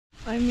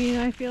I mean,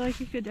 I feel like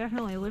you could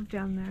definitely live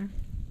down there.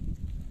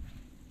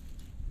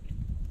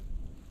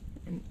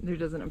 And there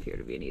doesn't appear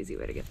to be an easy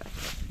way to get back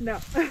there. No.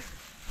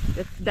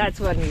 That's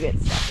when you get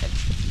stuck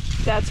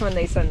in. That's when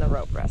they send the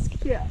rope rescue.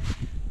 Yeah.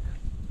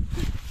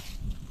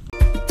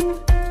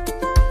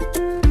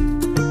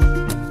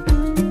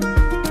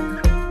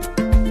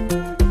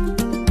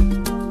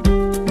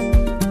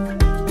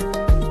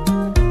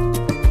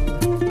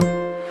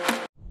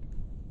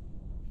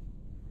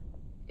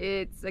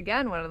 It's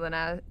again one of the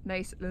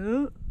nice.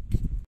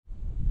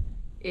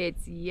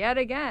 It's yet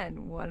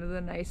again one of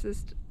the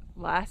nicest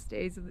last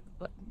days of the.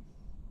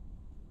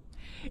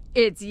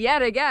 It's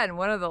yet again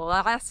one of the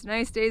last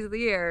nice days of the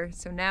year.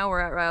 So now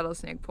we're at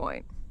Rattlesnake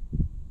Point.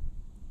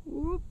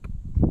 Whoop.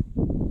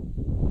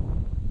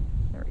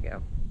 There we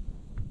go.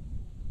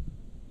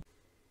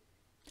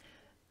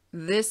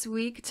 This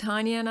week,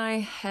 Tanya and I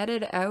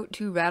headed out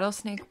to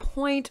Rattlesnake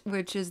Point,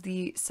 which is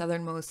the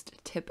southernmost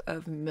tip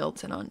of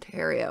Milton,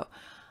 Ontario.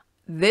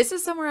 This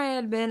is somewhere I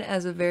had been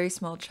as a very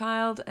small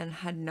child and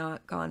had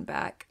not gone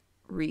back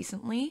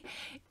recently.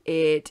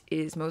 It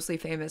is mostly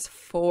famous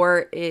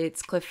for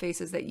its cliff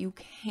faces that you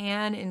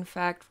can, in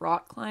fact,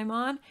 rock climb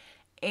on,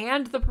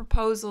 and the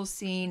proposal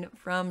scene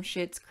from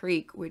Schitt's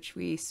Creek, which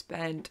I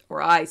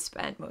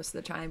spent most of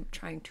the time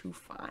trying to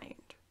find.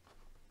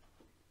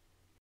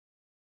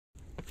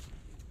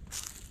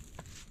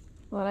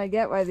 Well, I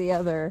get why the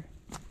other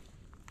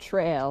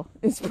trail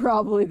is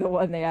probably the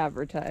one they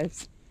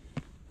advertise.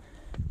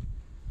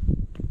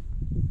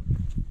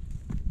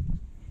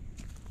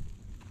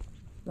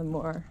 The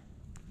more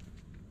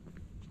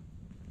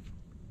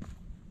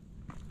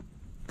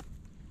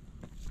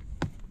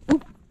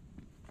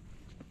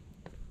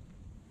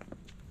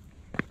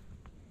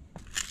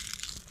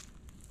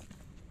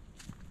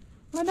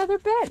another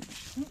bench.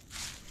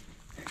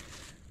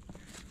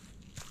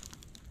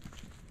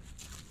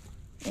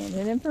 And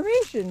an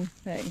information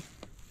thing.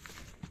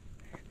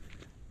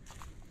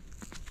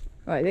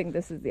 Oh, I think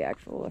this is the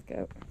actual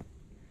lookout.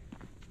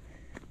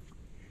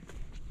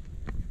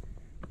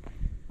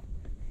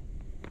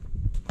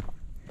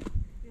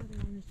 The other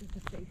one is just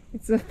a fake.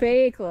 It's a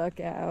fake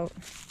lookout.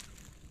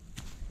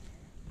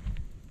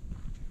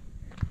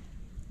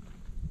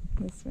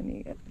 This one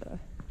you get the...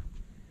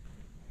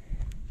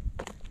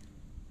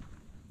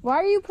 Why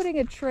are you putting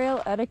a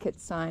trail etiquette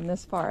sign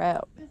this far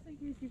out? Just in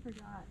case you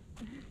forgot.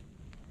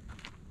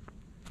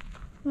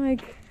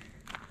 Like...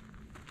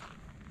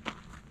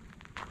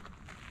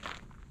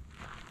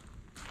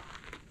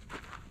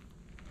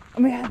 Oh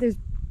my god, there's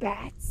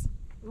bats.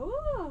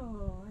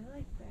 Oh, I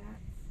like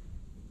bats.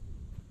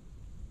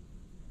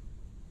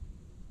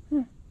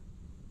 Huh.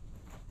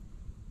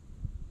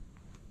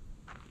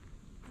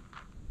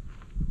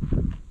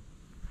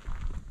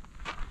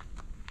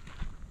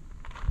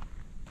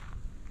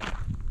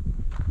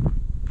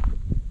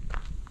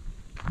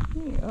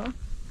 There you go.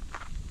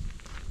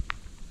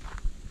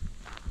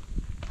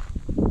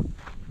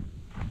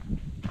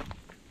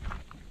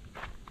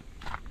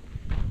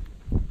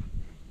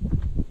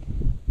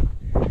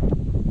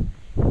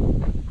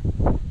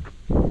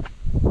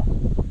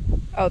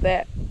 Oh,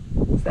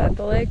 is that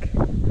the lake?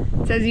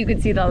 It says you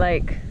could see the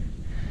lake.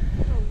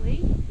 The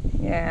lake?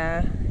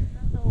 Yeah, Is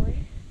that the lake?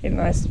 it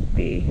must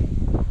be.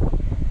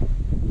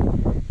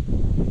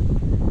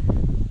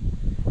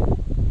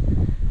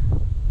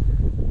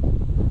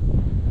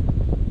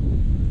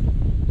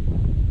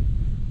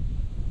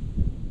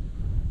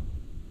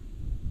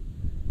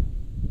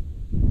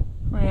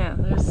 Oh yeah,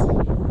 there's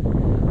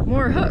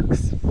more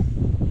hooks.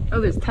 Oh,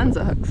 there's tons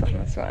of hooks on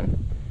this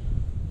one.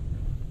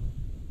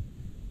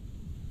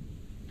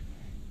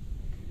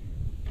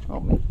 Oh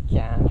my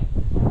god.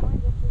 Oh,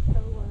 this is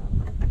so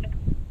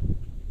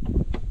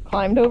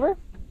Climbed over?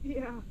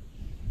 Yeah.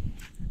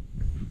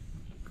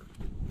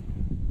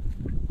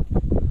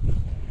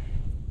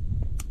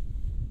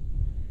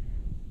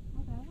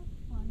 Oh, that was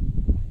fun.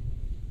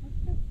 Let's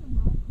get some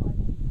rock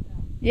climbing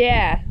stuff.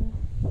 Yeah.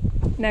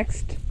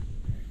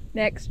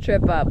 Next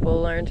trip up,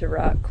 we'll learn to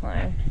rock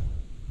climb.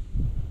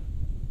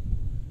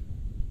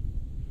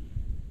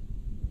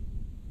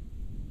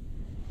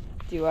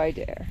 Do I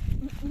dare?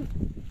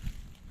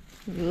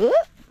 Whoop.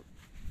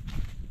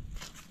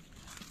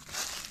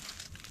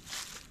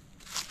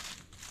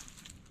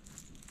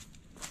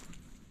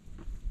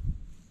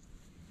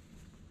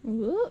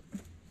 Whoop.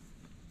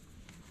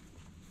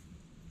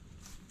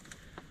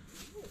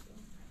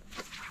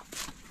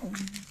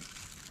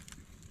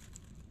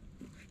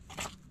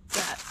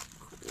 That's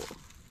cool.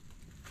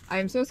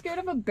 I'm so scared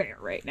of a bear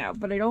right now,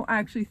 but I don't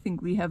actually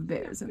think we have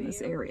bears in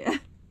this area.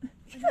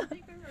 I don't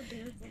think there are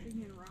bears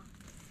living in rocks.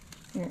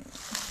 Here.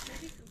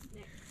 Maybe some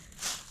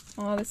snakes.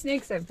 Oh, the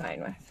snakes I'm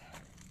fine with.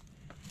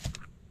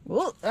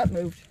 Whoa, that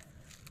moved.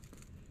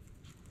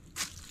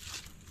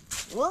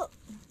 Whoa,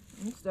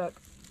 I'm stuck.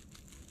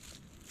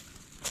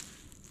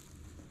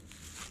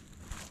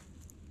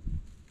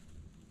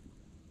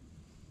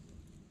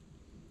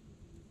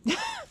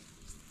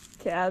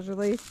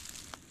 Casually.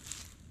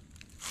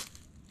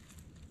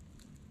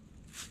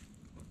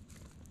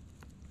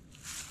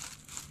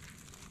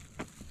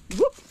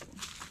 Whoop.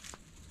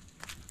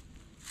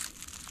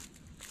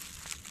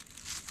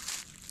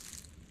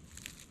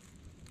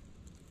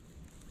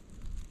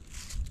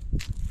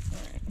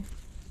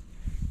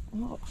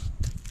 Oh.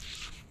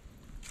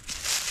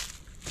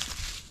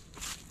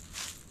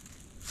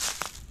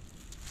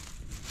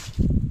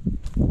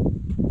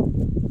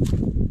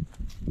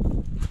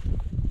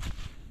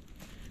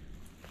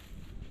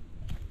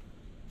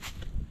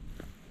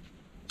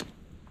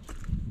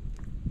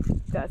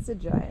 That's a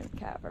giant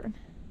cavern.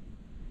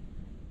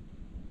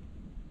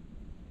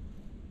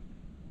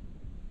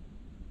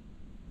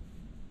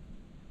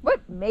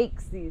 What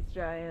makes these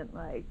giant,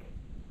 like...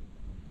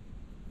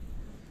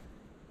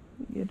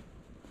 Good.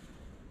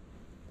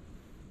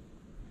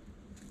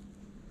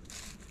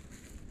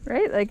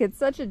 Right? Like, it's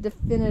such a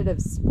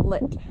definitive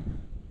split.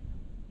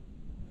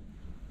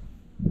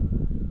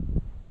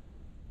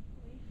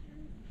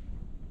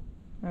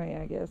 Oh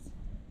yeah, I guess.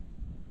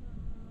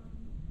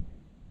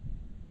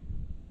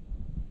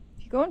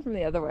 If you're going from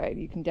the other way,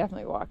 you can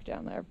definitely walk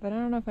down there, but I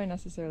don't know if I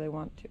necessarily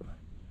want to.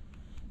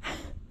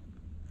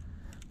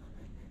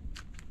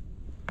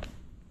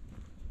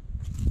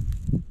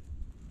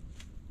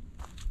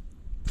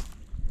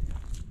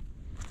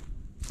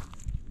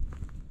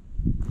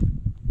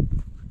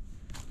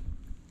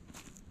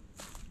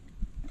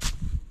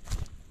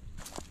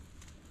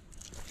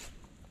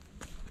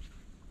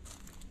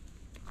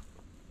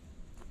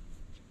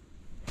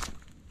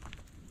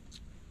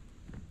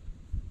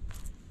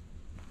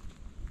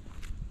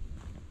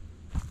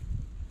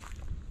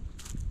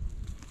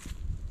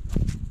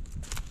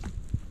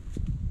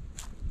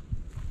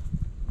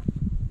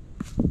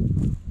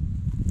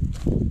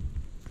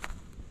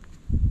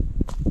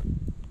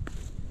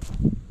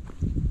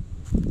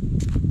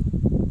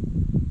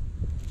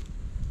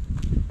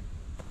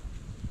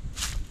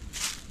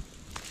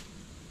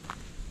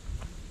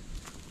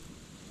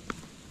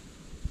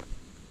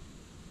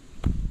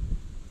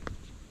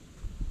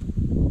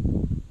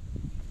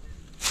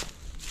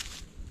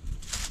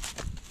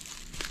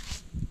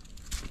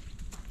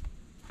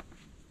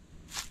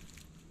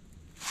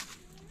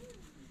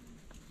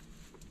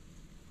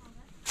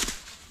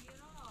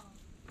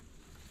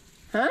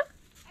 Huh?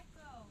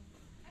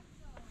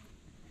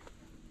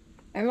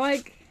 I'm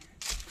like,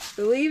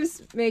 the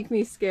leaves make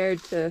me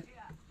scared to...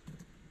 Yeah.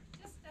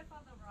 Just step on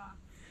the rock.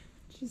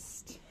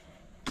 Just...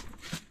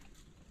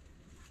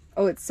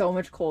 Oh, it's so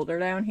much colder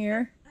down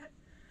here.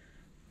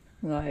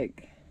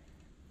 Like...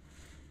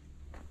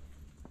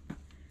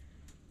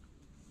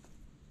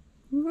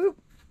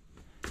 Whoop.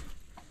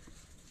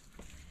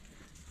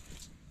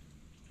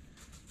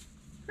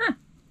 Huh.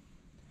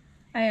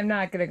 I am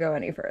not gonna go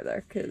any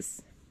further,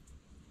 because...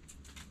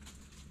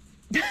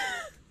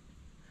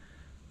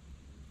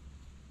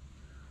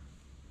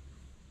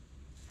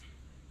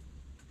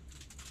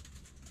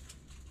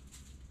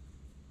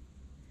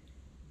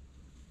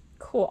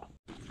 Cool.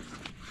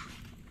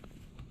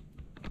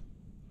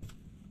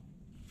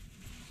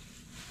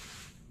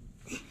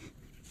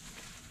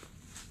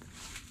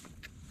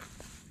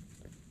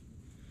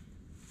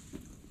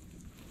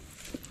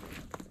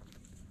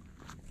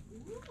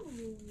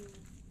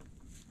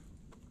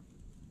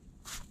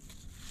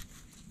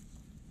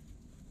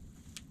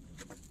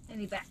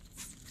 Any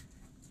bats?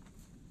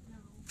 No.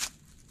 It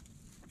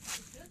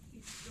just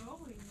keeps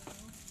going though.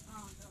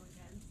 Oh, go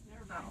again.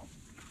 Never mind. Oh.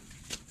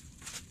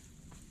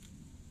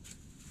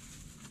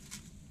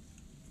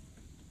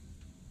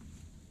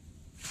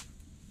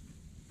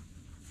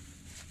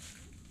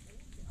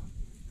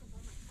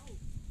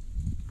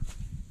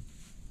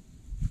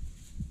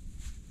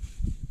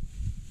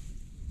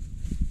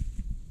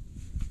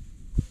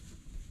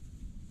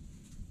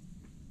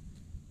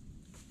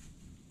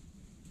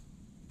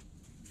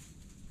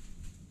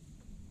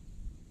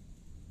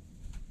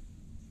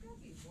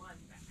 One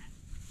bat.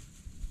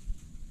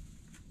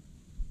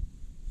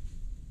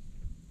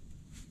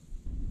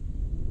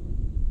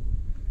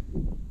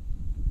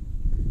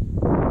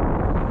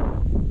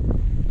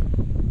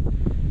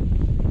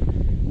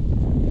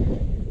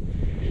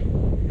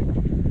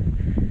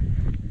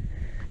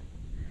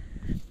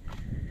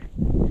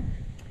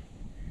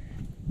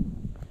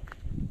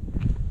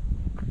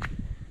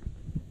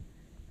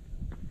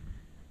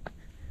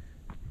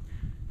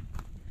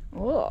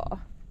 Oh.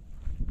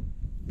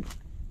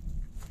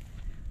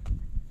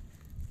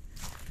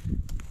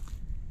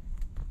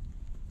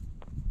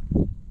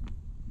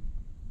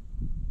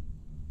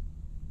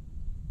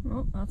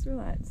 Well, that's where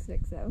that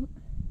sticks out.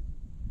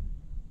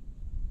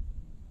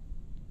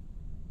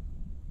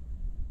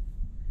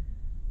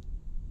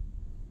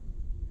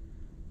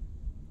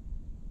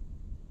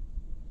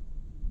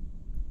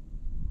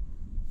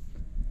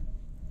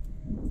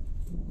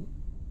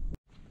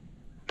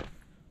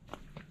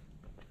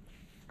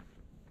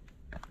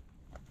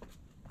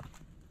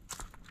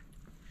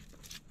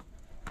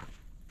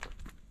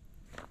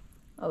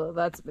 Although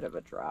that's a bit of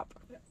a drop.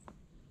 Yes.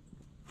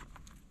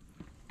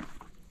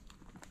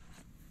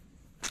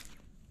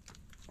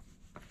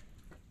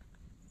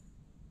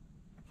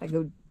 If I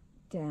go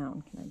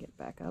down, can I get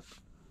back up?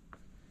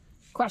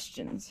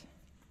 Questions.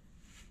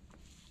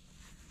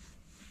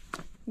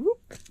 Whoop.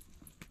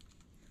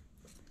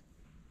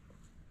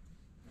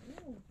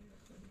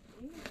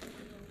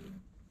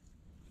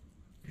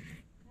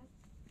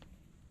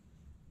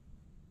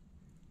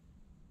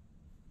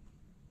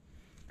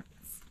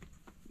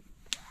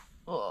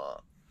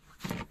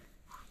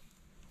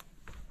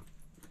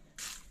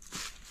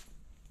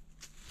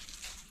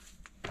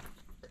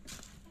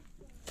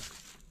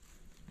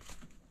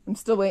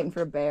 still waiting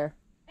for a bear.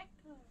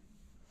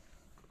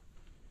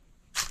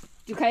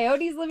 Do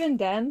coyotes live in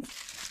dens?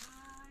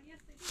 Yes,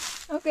 they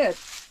do. Oh, good.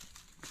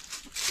 I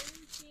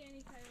didn't see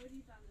any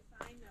coyotes on the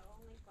sign, though.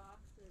 Only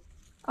foxes.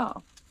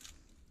 Oh.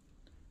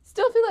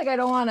 Still feel like I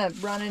don't want to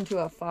run into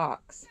a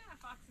fox. Yeah,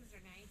 foxes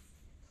are nice.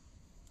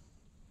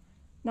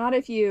 Not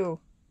if you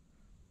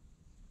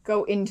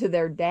go into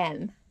their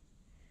den.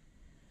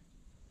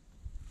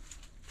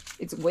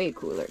 It's way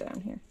cooler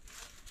down here.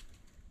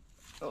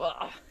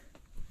 Ugh.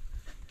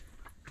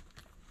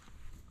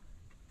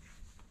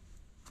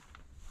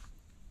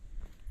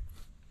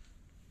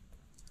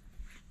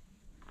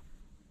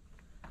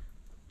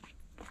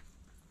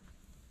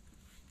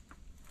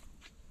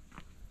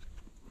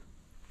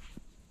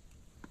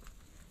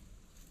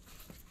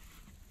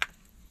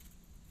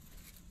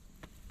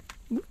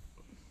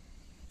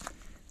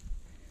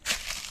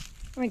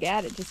 Oh my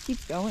god, it just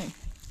keeps going.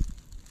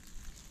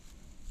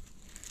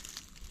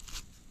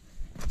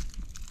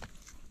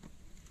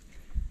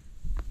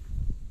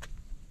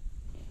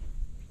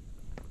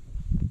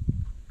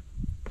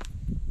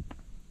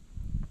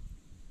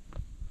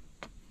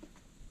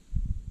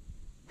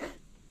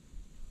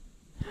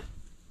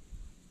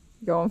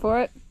 Going for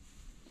it?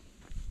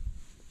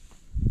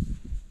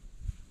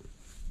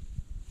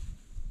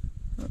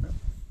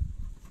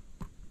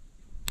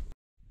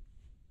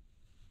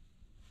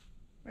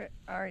 Where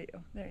are you?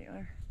 There you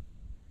are.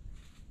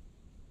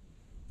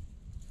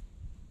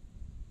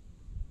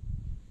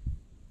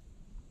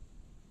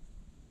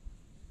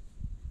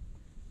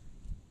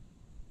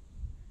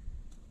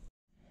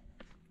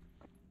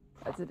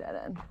 That's a dead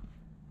end.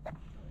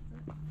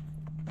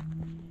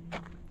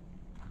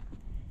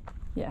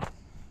 Yeah.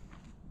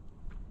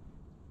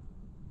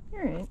 All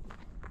right.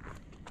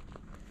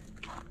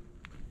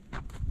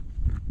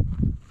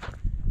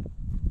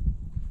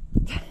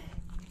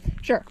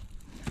 Sure.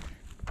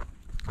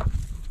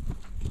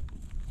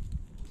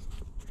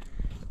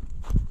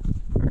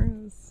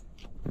 Where's...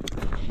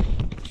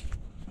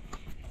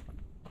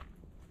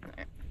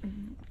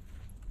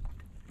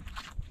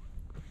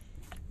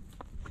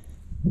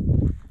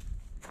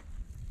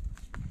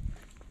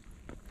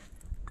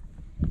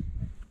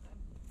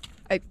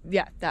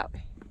 yeah, that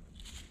way.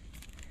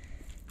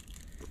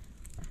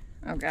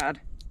 Oh god,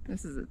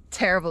 this is a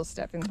terrible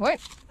stepping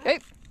point. Okay.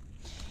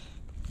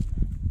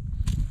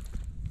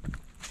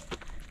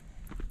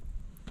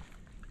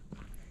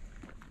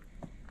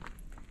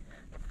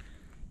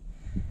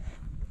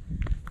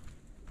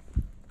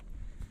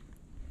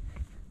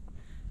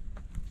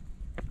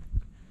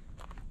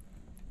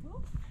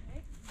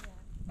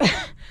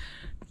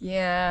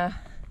 Yeah.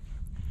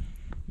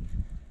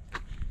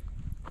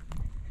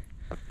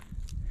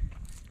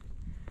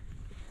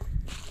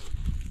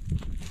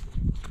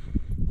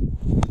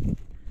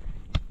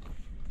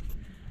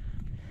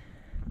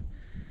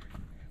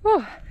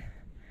 Whew.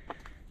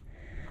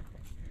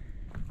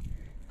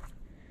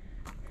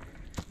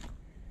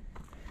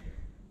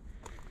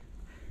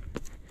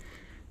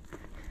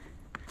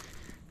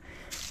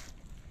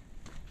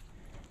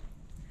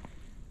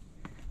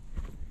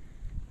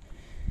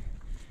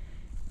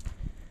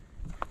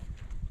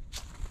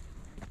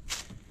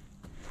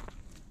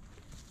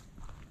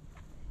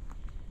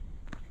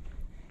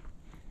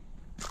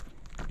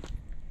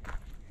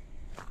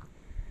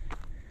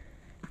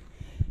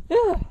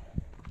 Ugh.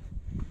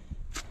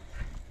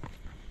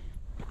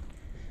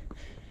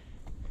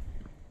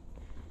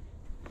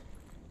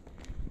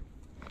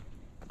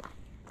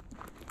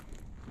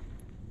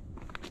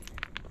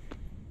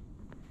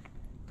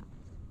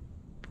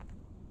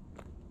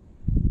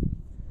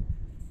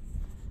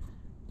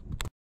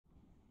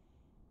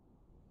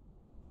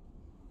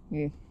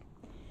 Yeah.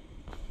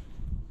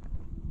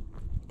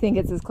 I think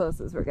it's as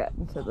close as we're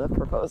getting to the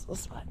proposal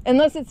spot.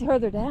 Unless it's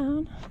further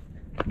down.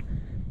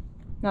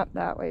 Not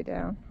that way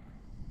down.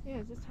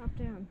 Yeah, just hop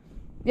down.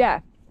 Yeah.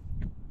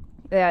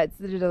 Yeah, it's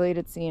the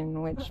deleted scene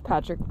in which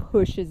Patrick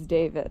pushes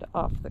David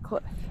off the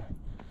cliff.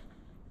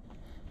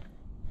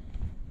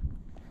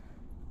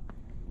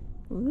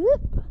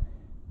 Whoop.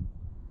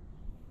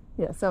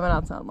 Yeah, someone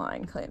else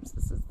online claims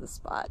this is the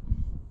spot.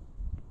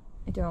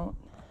 I don't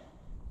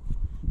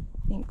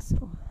think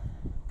so.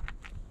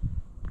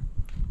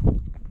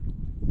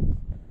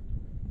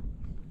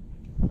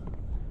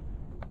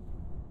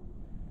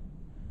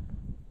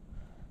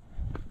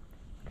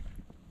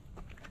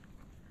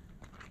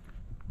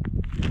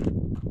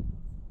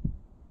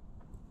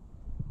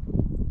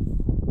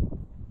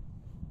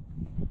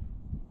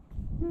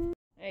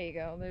 There you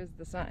go, there's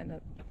the sign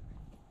that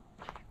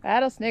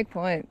Rattlesnake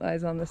Point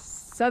lies on the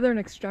southern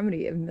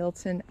extremity of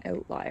Milton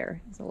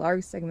Outlier. It's a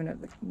large segment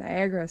of the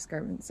Niagara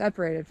Escarpment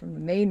separated from the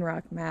main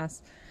rock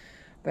mass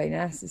by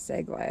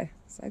Nassasaguay.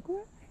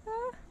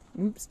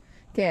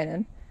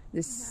 Canyon.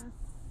 This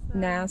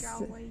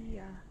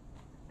Nassagaweya.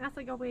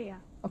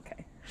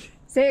 Okay.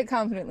 Say it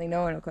confidently,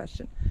 no one will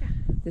question. Yeah.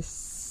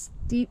 This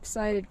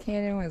steep-sided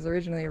canyon was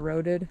originally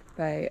eroded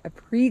by a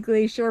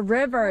pre-glacier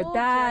river.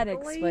 That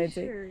explains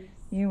it.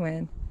 You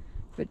win.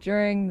 But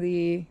during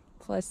the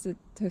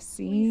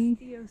Pleistocene...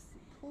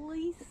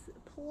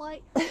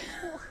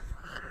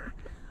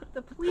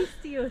 The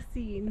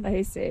Pleistocene.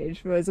 Ice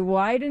Age was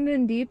widened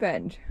and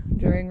deepened.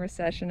 During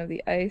recession of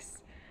the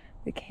ice,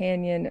 the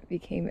canyon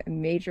became a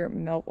major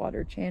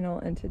meltwater channel,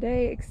 and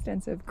today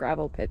extensive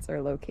gravel pits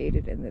are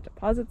located in the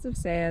deposits of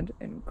sand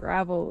and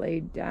gravel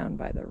laid down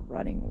by the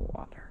running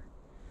water.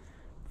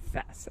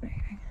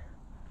 Fascinating.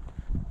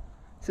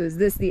 So is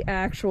this the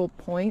actual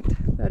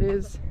point that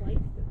is?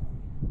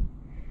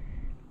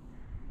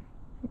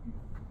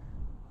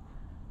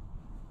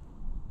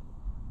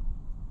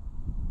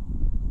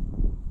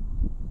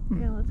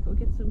 Yeah, let's go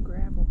get some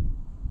gravel.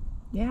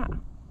 Yeah.